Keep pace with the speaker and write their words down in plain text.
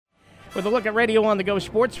With a look at Radio on the Go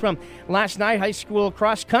sports from last night, high school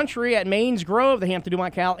cross country at Mains Grove, the Hampton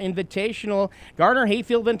Dumont Cal Invitational. Gardner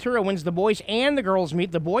Hayfield Ventura wins the boys and the girls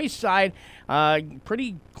meet. The boys side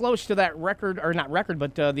pretty close to that record, or not record,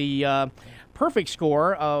 but the perfect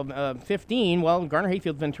score of 15. Well, Gardner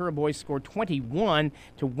Hayfield Ventura boys scored 21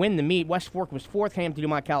 to win the meet. West Fork was 4th, Hampton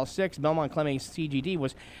Dumont Cal 6th, Belmont Clemens CGD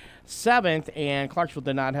was 7th, and Clarksville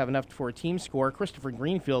did not have enough for a team score. Christopher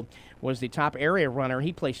Greenfield was the top area runner.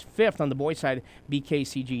 He placed 5th on the boys' side.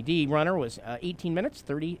 BKCGD runner was 18 minutes,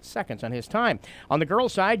 30 seconds on his time. On the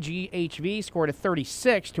girls' side, GHV scored a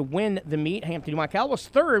 36 to win the meet. Hampton Dumont Cal was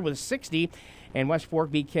 3rd with 60. And West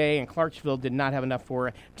Fork, BK, and Clarksville did not have enough for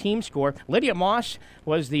a team score. Lydia Moss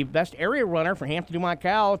was the best area runner for Hampton Dumont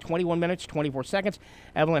Cal, 21 minutes, 24 seconds.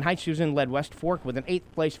 Evelyn Heithusen led West Fork with an 8th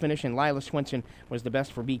place finish, and Lila Swenson was the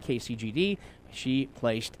best for BKCGD. She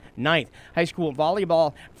placed 9th. High school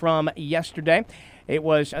volleyball from yesterday. It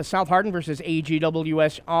was South Hardin versus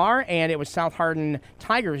AGWSR, and it was South Hardin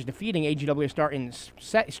Tigers defeating AGWSR in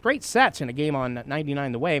straight sets in a game on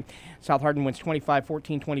 99 the way. South Hardin wins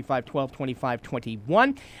 25-14, 25-12,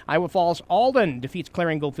 25-21. Iowa Falls Alden defeats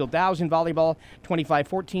Clarion Goldfield Dows in volleyball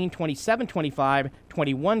 25-14, 27-25,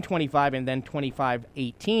 21-25, and then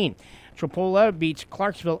 25-18. Tripola beats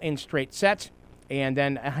Clarksville in straight sets, and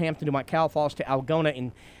then Hampton Dumont Cal falls to Algona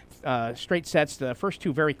in straight sets. The first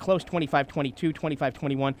two very close, 25-22,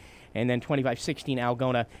 25-21, and then 25-16.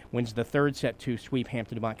 Algona wins the third set to sweep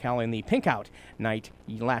Hampton Dumont Cal in the pink-out night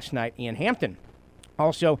last night in Hampton.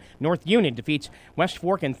 Also, North Union defeats West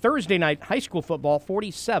Fork in Thursday night high school football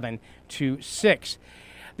 47-6.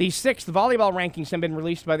 The 6th volleyball rankings have been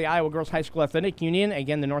released by the Iowa Girls High School Athletic Union.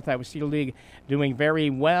 Again, the North Iowa Cedar League doing very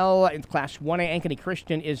well. In Class 1A, Ankeny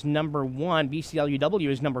Christian is number 1. BCLUW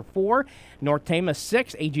is number 4. North Tama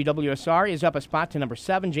 6. AGWSR is up a spot to number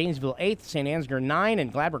 7. Janesville 8th. St. Ansgar 9.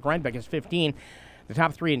 And Gladbrook Rhinebeck is 15. The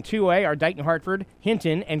top 3 in 2A are Dighton Hartford,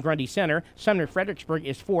 Hinton, and Grundy Center. Sumner Fredericksburg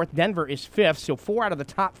is 4th. Denver is 5th. So 4 out of the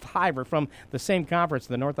top 5 are from the same conference,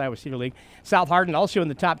 the North Iowa Cedar League. South Hardin also in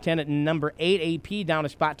the top 10 at number 8. AP down a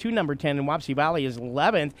spot to number 10. And Wapsie Valley is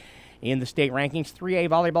 11th in the state rankings. 3A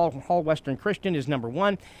volleyball, Hall Western Christian is number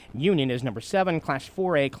 1. Union is number 7. Class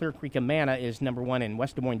 4A, Clear Creek Amana is number 1. And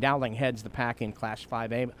West Des Moines Dowling heads the pack in Class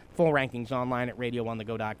 5A. Full rankings online at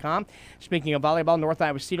radioonthego.com. Speaking of volleyball, North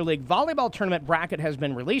Iowa Cedar League volleyball tournament bracket has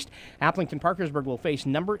been released. Applington Parkersburg will face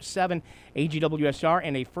number 7 AGWSR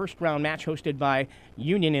in a first-round match hosted by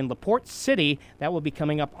Union in LaPorte City. That will be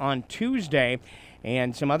coming up on Tuesday.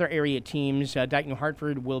 And some other area teams, Dighton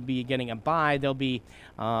Hartford will be getting a bye. They'll be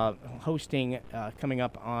hosting coming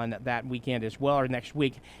up on that weekend as well, or next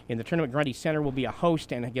week. In the tournament, Grundy Center will be a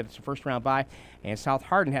host and get its first-round bye. And South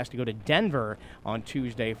Hardin has to go to Denver on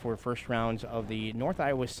Tuesday for first rounds of the North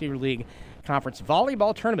Iowa Cedar League Conference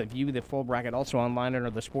Volleyball Tournament. View the full bracket also online under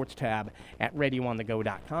the sports tab at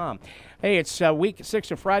radioonthego.com. Hey, it's week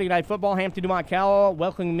 6 of Friday Night Football. Hampton Dumont Cal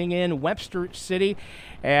welcoming in Webster City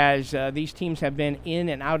as these teams have been in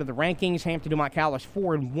and out of the rankings. Hampton Dumont Cal is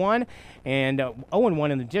 4-1 and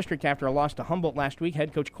 0-1 in the district after a loss to Humboldt last week.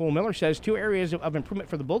 Head coach Cole Miller says 2 areas of improvement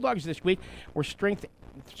for the Bulldogs this week were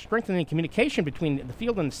strengthening communication between the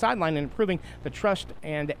field and the sideline and improving the trust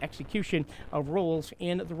and execution of roles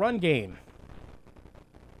in the run game.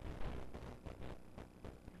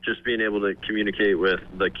 Just being able to communicate with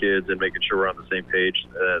the kids and making sure we're on the same page,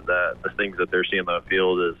 that the things that they're seeing on the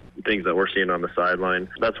field is things that we're seeing on the sideline.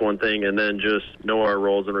 That's one thing. And then just know our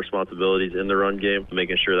roles and responsibilities in the run game,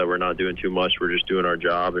 making sure that we're not doing too much. We're just doing our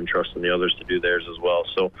job and trusting the others to do theirs as well.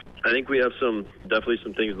 So I think we have definitely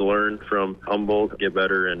some things to learn from Humboldt, get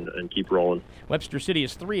better and keep rolling. Webster City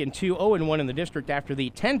is 3-2, 0-1 in the district after the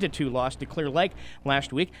 10-2 loss to Clear Lake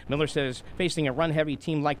last week. Miller says facing a run-heavy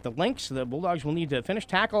team like the Lynx, the Bulldogs will need to finish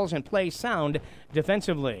tackles and play sound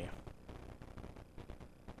defensively.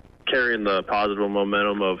 Carrying the positive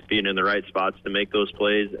momentum of being in the right spots to make those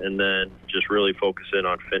plays, and then just really focusing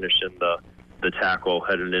on finishing the tackle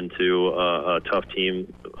heading into a tough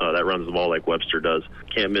team that runs the ball like Webster does.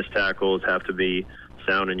 Can't miss tackles, have to be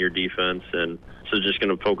sound in your defense, and so just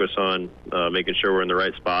going to focus on making sure we're in the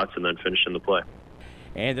right spots and then finishing the play.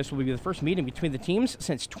 And this will be the first meeting between the teams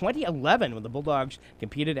since 2011 when the Bulldogs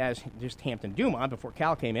competed as just Hampton Dumont before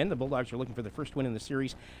Cal came in. The Bulldogs are looking for their first win in the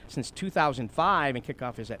series since 2005, and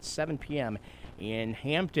kickoff is at 7 p.m. in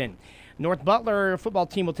Hampton. North Butler football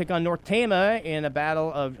team will take on North Tama in a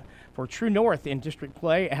battle of for True North in district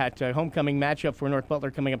play at homecoming matchup for North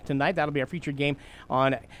Butler coming up tonight. That'll be our featured game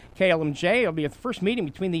on KLMJ. It'll be the first meeting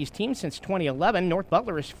between these teams since 2011. North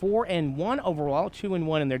Butler is 4-1 overall,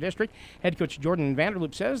 2-1 in their district. Head coach Jordan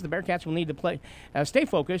Vanderloop says the Bearcats will need to stay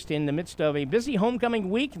focused in the midst of a busy homecoming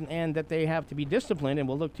week, and that they have to be disciplined and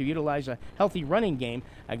will look to utilize a healthy running game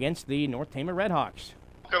against the North Tama Redhawks.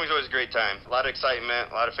 Homecoming's always a great time. A lot of excitement,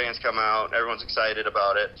 a lot of fans come out, everyone's excited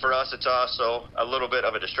about it. For us, it's also a little bit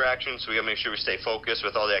of a distraction, so we gotta make sure we stay focused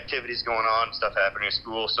with all the activities going on, stuff happening at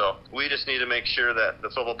school. So we just need to make sure that the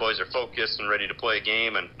football boys are focused and ready to play a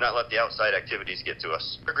game and not let the outside activities get to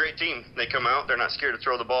us. They're a great team. They come out, they're not scared to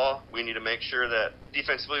throw the ball. We need to make sure that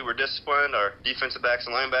defensively we're disciplined. Our defensive backs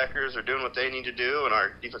and linebackers are doing what they need to do, and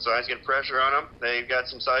our defensive line's getting pressure on them. They've got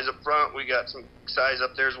some size up front. We got some size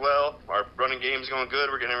up there as well. Our running game's going good.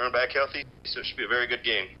 We're getting everyone back healthy, so it should be a very good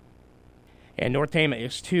game. And North Tama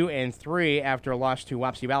is 2-3 after a loss to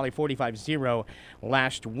Wapsie Valley 45-0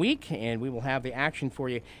 last week. And we will have the action for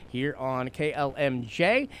you here on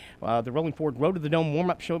KLMJ. The Rolling Forward Road to the Dome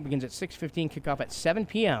warm-up show begins at 6:15, kickoff at 7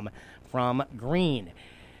 p.m. from Green.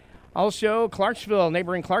 Also, Clarksville,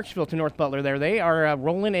 neighboring Clarksville to North Butler there. They are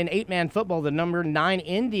rolling in 8-man football. The number 9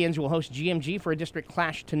 Indians will host GMG for a district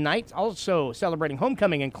clash tonight. Also celebrating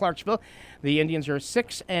homecoming in Clarksville. The Indians are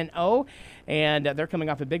 6-0, and they're coming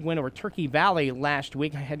off a big win over Turkey Valley last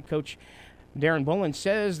week. Head coach Darren Boland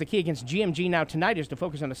says the key against GMG now tonight is to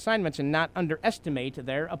focus on assignments and not underestimate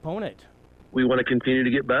their opponent. We want to continue to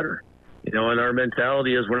get better, and our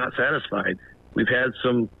mentality is we're not satisfied. We've had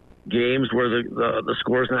some games where the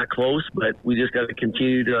score's not close, but we just got to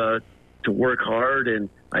continue to work hard, and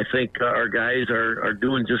I think our guys are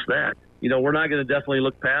doing just that. We're not going to definitely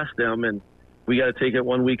look past them, and we got to take it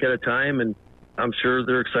 1 week at a time, and I'm sure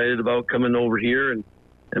they're excited about coming over here and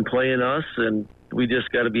playing us, and we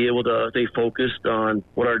just got to be able to stay focused on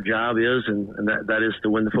what our job is, and that is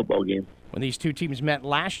to win the football game. When these two teams met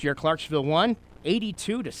last year, Clarksville won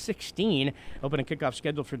 82-16. Opening kickoff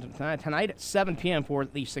scheduled for tonight at 7 p.m. for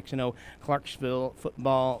the 6-0 Clarksville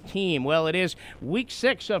football team. Well, it is week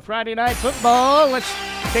 6 of Friday Night Football. Let's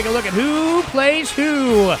take a look at who plays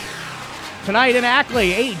who. Tonight in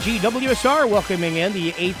Ackley, GWSR welcoming in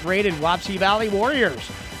the 8th-rated Wapsie Valley Warriors.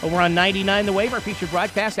 Over on 99 The Wave, our featured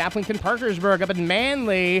broadcast, Appleton-Parkersburg up in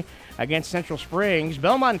Manly against Central Springs.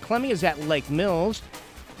 Belmont-Clemmy is at Lake Mills.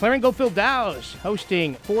 Claring-Goldfield Dows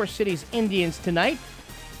hosting Four Cities Indians tonight.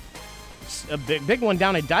 A big one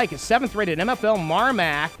down at Dyke. A 7th-rated MFL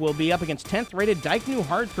Marmac will be up against 10th-rated Dyke New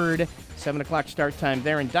Hartford. 7 o'clock start time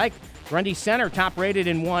there in Dyke. Grundy Center, top-rated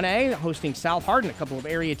in 1A, hosting South Hardin. A couple of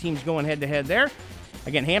area teams going head-to-head there.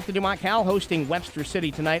 Again, Hampton-Dumont Cal hosting Webster City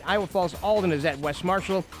tonight. Iowa Falls Alden is at West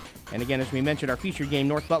Marshall. And again, as we mentioned, our featured game,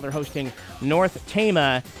 North Butler hosting North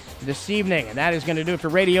Tama this evening. And that is going to do it for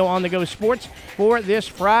Radio On The Go Sports for this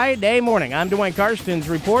Friday morning. I'm Duane Carstens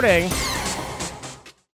reporting.